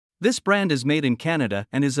This brand is made in Canada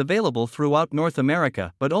and is available throughout North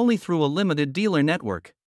America but only through a limited dealer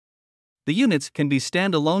network. The units can be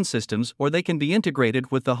standalone systems or they can be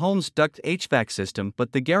integrated with the home's duct HVAC system,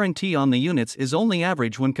 but the guarantee on the units is only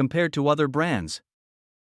average when compared to other brands.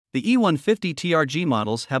 The E150 TRG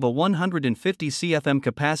models have a 150 CFM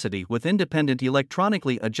capacity with independent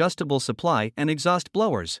electronically adjustable supply and exhaust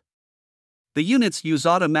blowers. The units use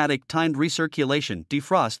automatic timed recirculation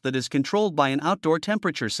defrost that is controlled by an outdoor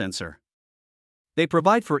temperature sensor. They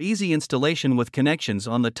provide for easy installation with connections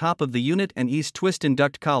on the top of the unit and ease twist in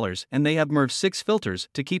duct collars, and they have MERV 6 filters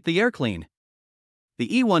to keep the air clean. The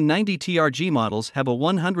E190 TRG models have a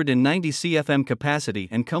 190 CFM capacity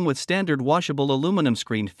and come with standard washable aluminum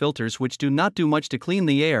screen filters which do not do much to clean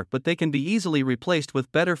the air, but they can be easily replaced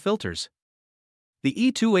with better filters. The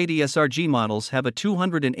E280 SRG models have a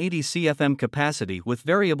 280 CFM capacity with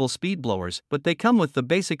variable speed blowers, but they come with the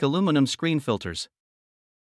basic aluminum screen filters.